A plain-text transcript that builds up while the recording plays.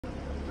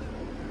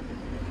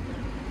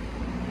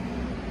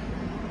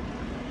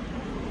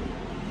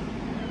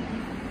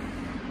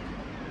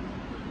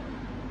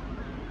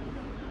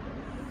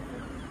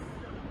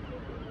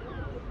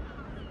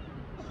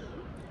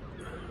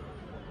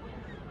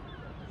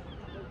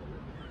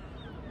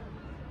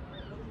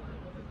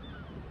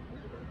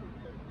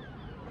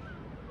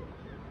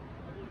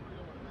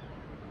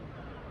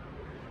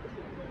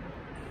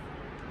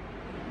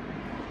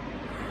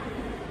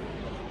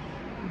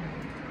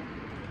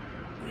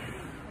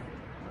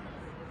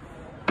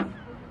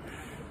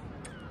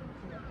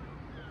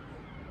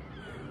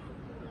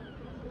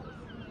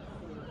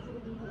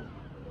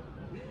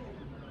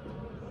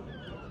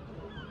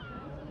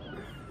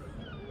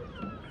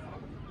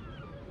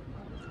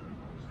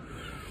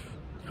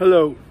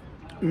Hello,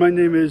 my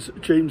name is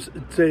James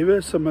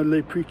Davies. I'm a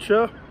lay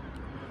preacher,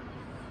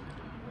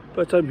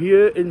 but I'm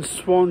here in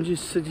Swansea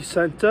city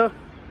centre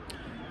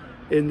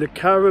in the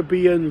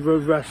Caribbean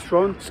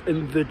restaurant,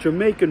 in the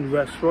Jamaican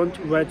restaurant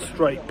Red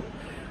Stripe.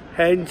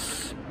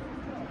 Hence,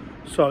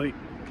 sorry,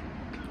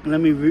 let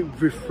me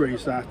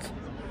rephrase that.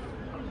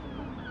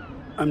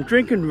 I'm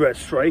drinking Red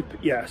Stripe,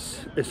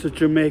 yes, it's a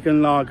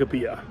Jamaican lager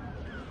beer,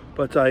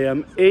 but I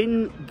am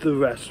in the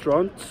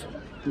restaurant.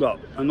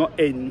 Well, I'm not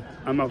in,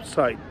 I'm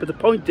outside. But the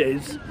point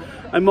is,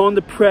 I'm on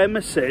the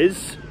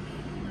premises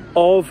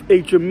of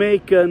a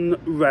Jamaican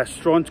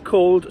restaurant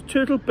called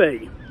Turtle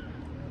Bay.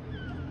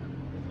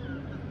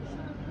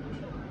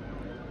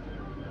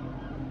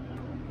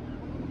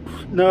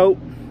 Now,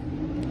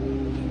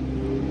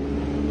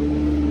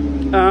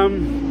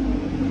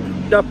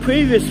 the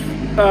previous,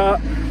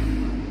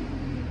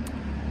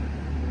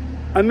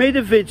 I made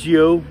a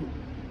video,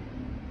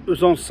 it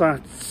was on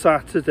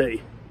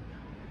Saturday.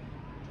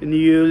 In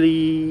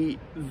the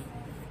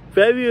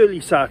very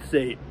early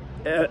Saturday,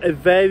 a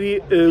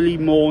very early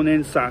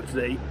morning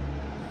Saturday,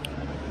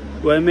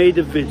 where I made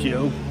a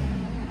video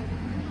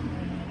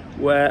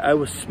where I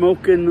was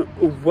smoking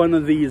one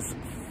of these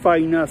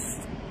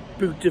finest,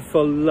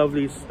 beautiful,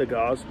 lovely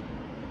cigars.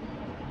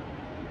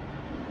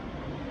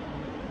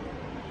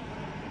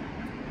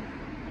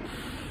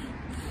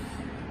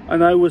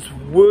 And I was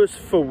worse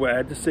for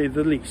wear, to say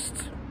the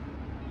least.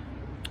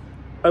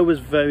 I was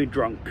very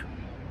drunk.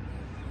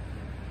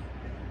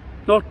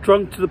 Not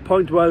drunk to the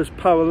point where I was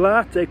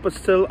paralytic, but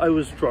still I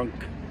was drunk.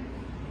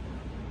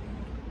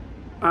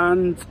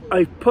 And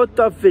I put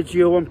that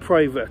video on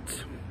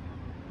private.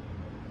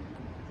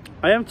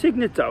 I am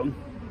taking it down.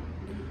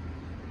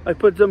 I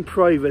put it on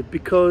private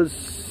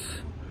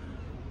because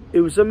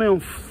it was in my own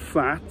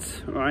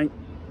flat, right?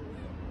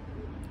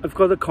 I've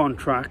got a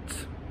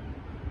contract.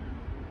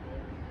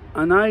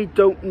 And I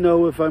don't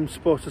know if I'm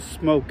supposed to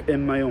smoke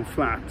in my own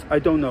flat. I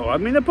don't know. I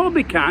mean, I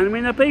probably can. I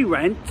mean, I pay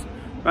rent,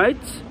 right?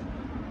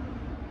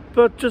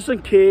 But just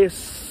in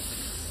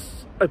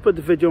case, I put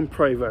the video on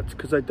private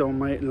because I don't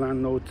want my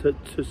landlord to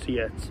see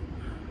it.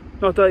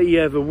 Not that he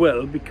ever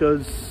will,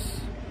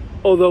 because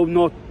although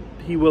not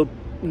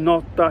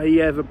that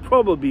he ever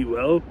probably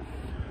will,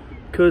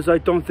 because I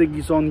don't think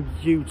he's on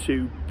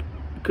YouTube,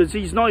 because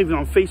he's not even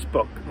on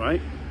Facebook,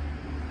 right?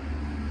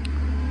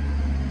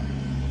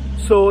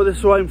 So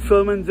that's why I'm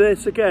filming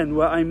this again,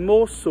 where I'm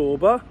more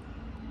sober.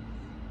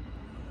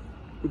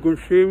 You can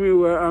see me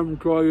where I'm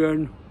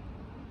drying.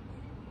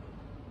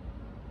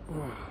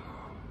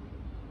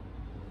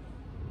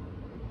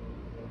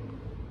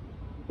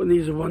 One of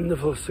these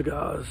wonderful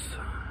cigars.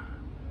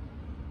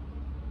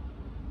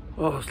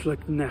 Oh, it's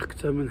like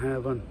nectar in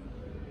heaven.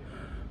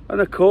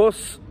 And of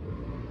course,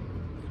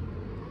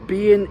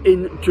 being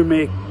in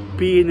Jamaica,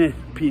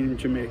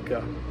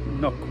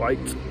 not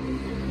quite.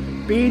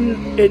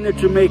 Being in a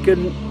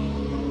Jamaican,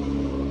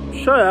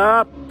 shut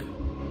up,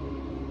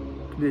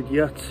 an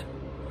idiot.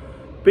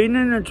 Being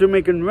in a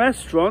Jamaican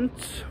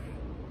restaurant,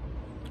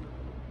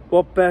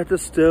 what better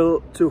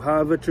still to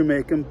have a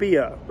Jamaican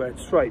beer, Red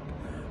Stripe,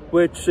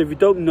 which, if you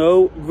don't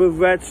know, the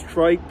Red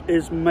Stripe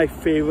is my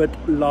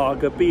favourite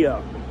lager beer.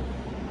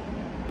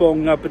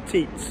 Bon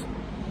appetit.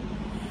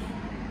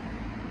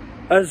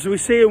 As we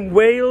say in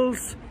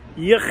Wales,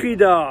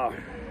 Yachida.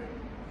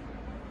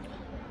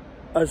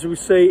 As we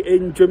say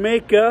in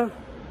Jamaica,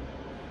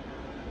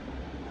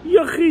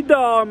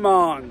 Yachida,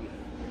 man.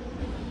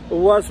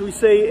 Or as we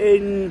say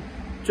in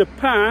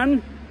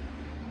Japan,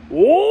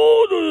 oh.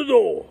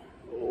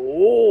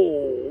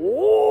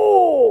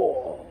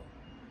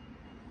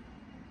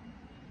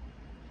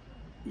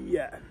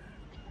 Yeah,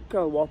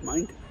 go what,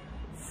 mind?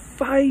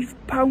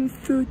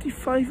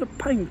 £5.35 a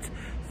pint.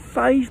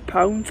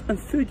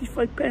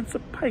 £5.35 a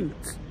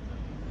pint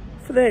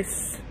for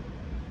this.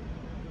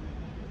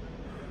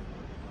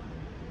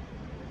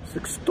 It's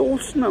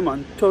extortionate,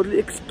 man. Totally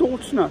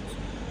extortionate.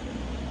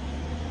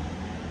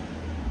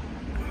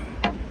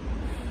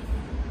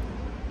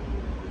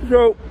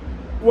 So,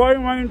 why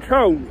am I in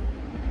town?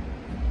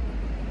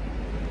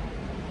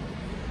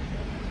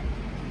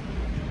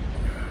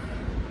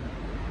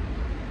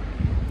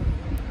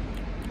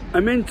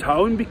 I'm in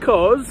town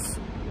because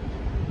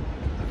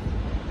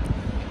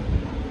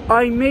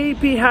I may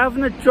be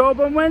having a job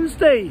on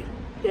Wednesday.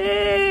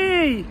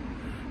 Yay!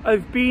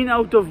 I've been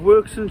out of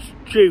work since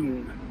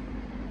June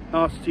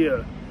last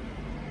year.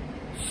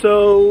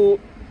 So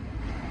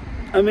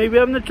I may be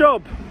having a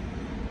job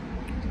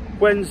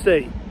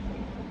Wednesday.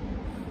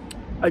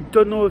 I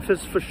don't know if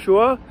it's for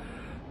sure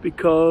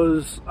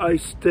because I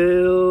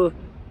still,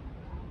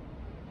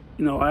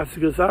 you know, I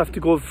have to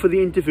go for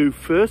the interview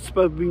first,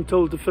 but I've been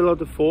told to fill out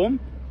the form.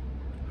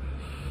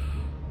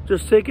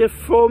 Just take it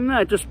from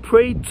there. Just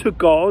pray to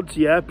God,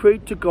 yeah, pray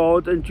to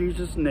God in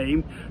Jesus'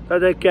 name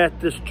that I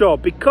get this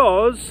job.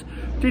 Because,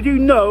 did you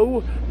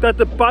know that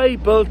the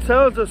Bible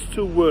tells us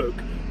to work?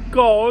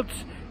 God,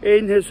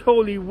 in His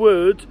holy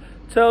word,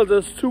 tells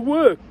us to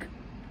work.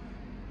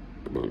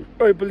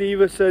 I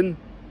believe it's in,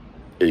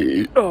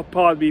 oh,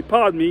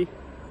 pardon me.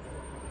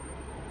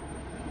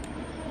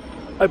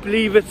 I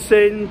believe it's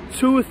in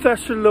 2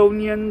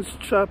 Thessalonians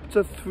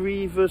chapter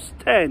 3 verse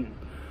 10,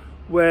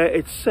 where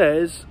it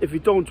says, if you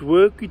don't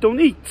work, you don't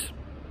eat.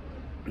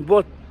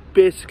 What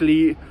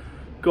basically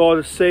God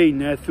is saying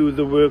there through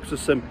the works of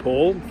St.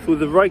 Paul, through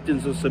the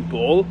writings of St.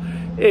 Paul,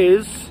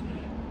 is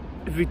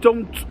if you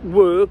don't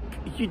work,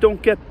 you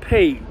don't get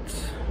paid.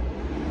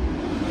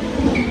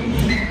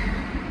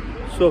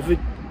 So if it...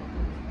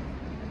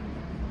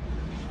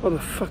 What a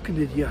fucking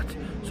idiot.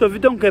 So if you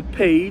don't get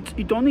paid,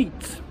 you don't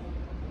eat.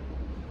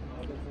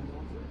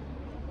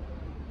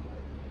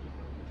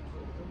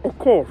 Of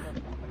course.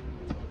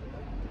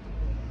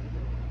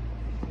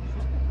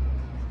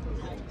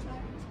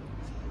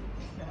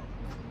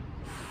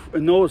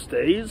 In those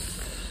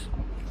days,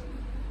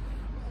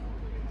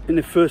 in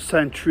the 1st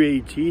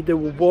century AD, there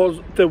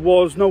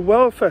was no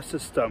welfare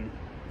system.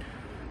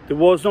 There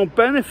was no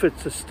benefit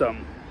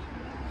system.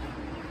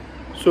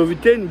 So if you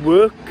didn't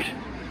work,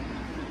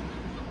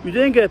 you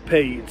didn't get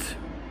paid.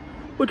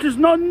 Which is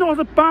not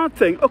a bad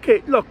thing.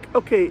 Okay, look,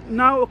 okay,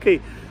 now,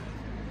 okay.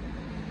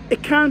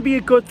 It can be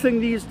a good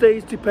thing these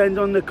days, depending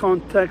on the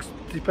context,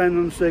 depending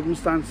on the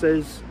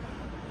circumstances.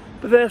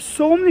 But there are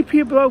so many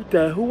people out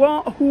there who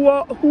are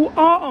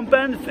on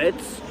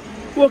benefits,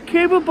 who are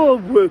capable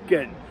of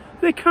working.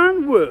 They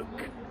can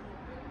work.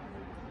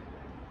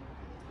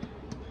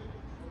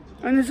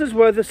 And this is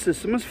where the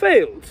system has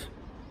failed.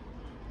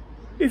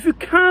 If you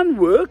can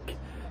work,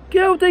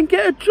 get out and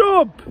get a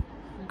job.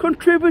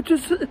 Contribute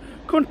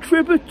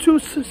to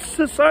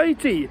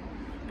society.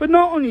 But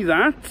not only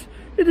that,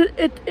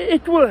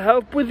 it will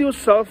help with your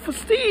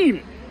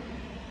self-esteem.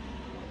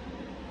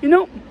 You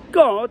know,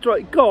 God,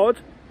 right, God,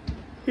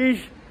 He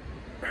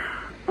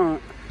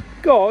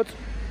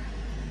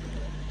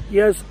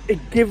has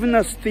given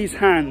us these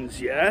hands,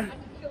 yeah?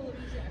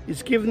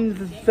 He's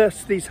given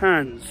us these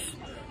hands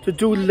to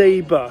do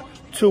labour,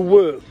 to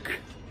work,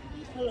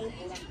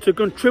 to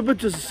contribute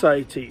to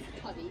society,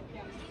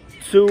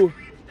 to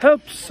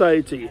help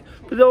society,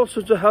 but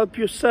also to help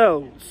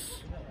yourselves.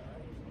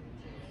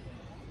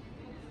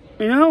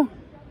 You know?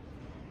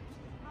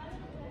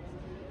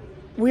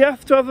 We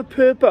have to have a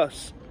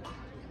purpose.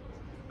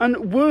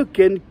 And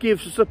working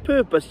gives us a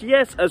purpose.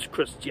 Yes, as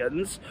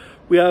Christians,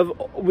 we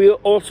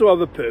also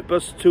have a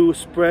purpose to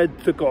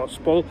spread the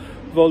gospel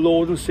of our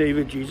Lord and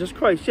Saviour Jesus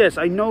Christ. Yes,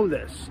 I know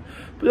this.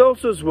 But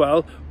also as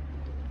well,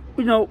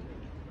 you know,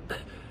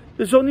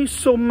 there's only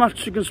so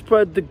much you can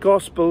spread the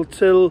gospel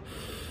till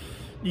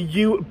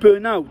you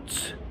burn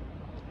out.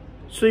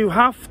 So you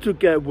have to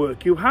get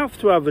work, you have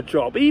to have a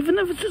job, even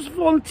if it's just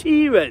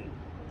volunteering.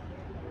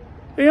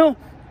 You know,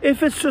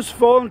 if it's just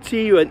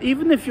volunteering,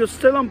 even if you're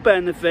still on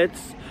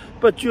benefits,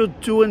 but you're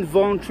doing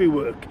voluntary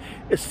work,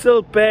 it's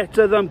still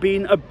better than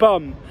being a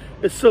bum.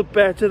 It's still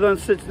better than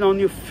sitting on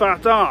your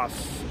fat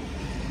ass.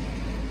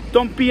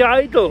 Don't be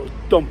idle,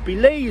 don't be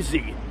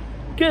lazy.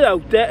 Get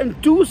out there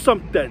and do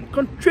something,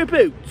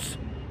 contribute.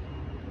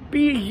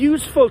 Be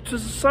useful to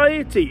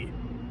society.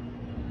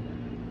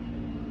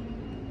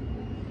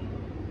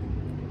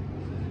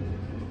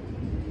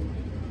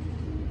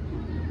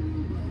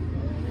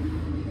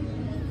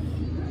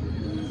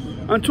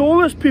 And to all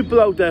those people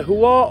out there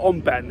who are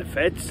on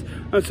benefits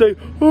and say,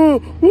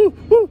 oh,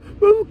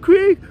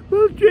 Craig,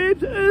 well,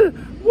 James,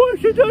 why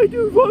should I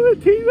do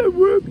volunteer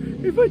work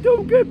if I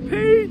don't get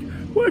paid?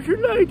 Why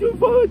should I do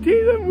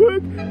volunteer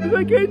work if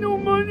I get no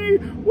money?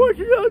 Why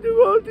should I do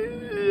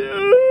volunteer?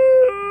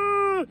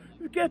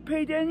 You get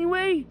paid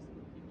anyway.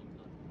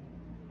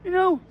 You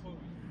know,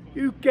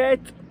 you get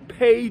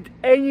paid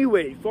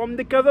anyway from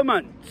the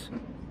government.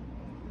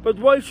 But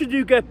why should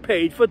you get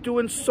paid for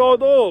doing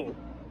sod all?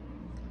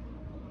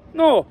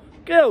 No,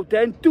 get out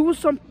there and do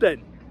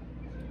something.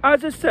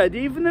 As I said,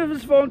 even if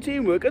it's volunteer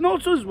work, and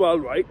also as well,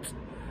 right,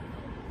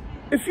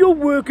 if you're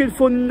working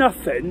for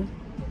nothing,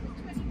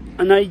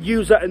 and I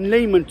use that in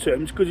layman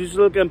terms because you're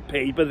still getting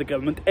paid by the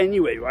government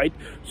anyway, right?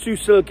 So you're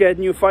still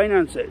getting your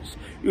finances,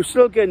 you're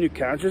still getting your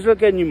cash, you're still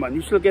getting your money,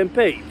 you're still getting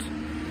paid.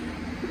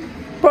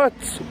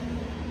 But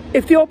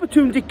if the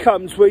opportunity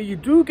comes where you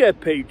do get a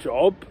paid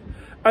job,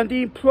 and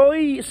the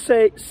employee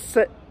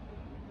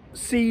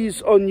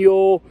sees on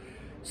your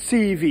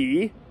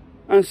CV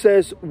and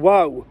says,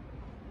 wow,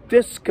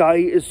 this guy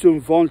is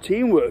doing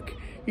volunteer work,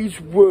 he's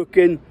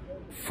working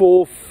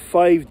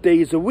 4-5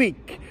 days a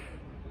week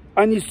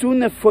and he's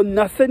doing it for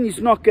nothing, he's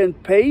not getting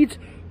paid,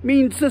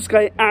 means this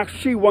guy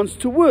actually wants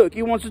to work,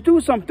 he wants to do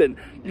something.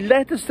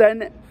 Let us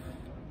then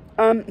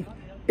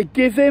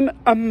give him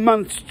a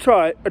month's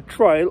trial,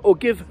 or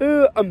give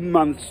her a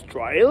month's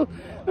trial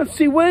and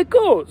see where it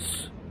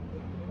goes.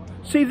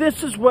 See,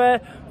 this is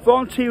where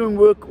volunteering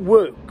work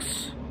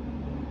works,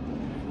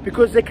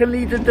 because they can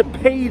lead into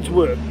paid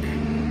work.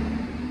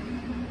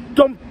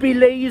 Don't be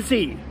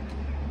lazy.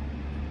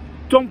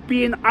 Don't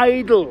be an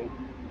idle.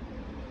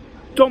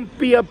 Don't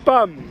be a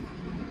bum.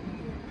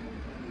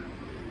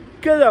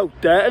 Get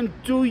out there and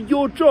do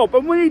your job.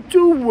 And when you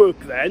do work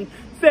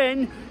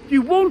then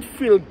you won't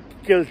feel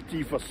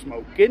guilty for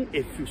smoking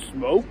if you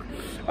smoke.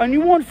 And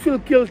you won't feel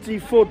guilty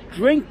for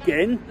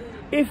drinking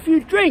if you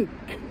drink.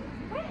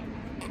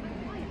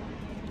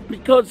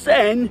 because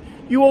then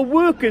you are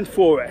working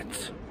for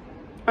it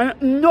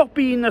and not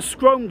being a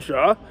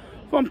scrounger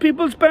from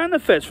people's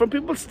benefits, from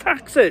people's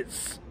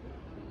taxes.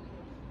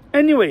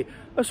 Anyway,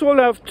 that's all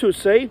I have to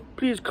say.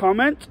 Please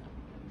comment,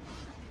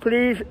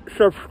 please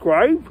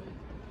subscribe,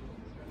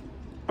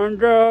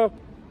 and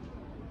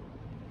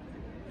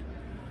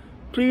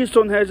please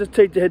don't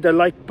hesitate to hit the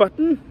like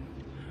button.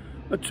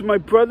 And to my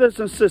brothers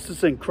and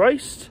sisters in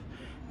Christ,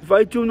 if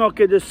I do not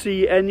get to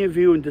see any of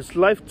you in this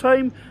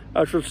lifetime,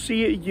 I shall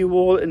see you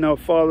all in our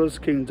Father's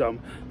kingdom.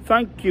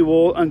 Thank you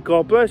all, and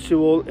God bless you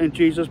all in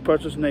Jesus'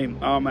 precious name.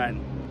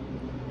 Amen.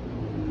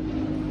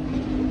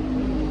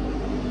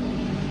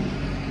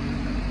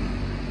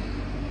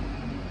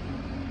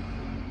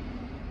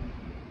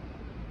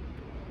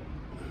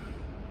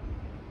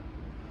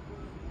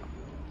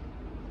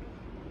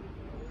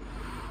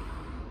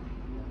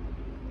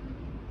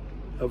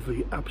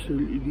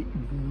 Absolutely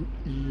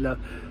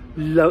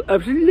love,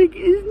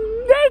 absolutely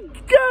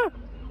nectar.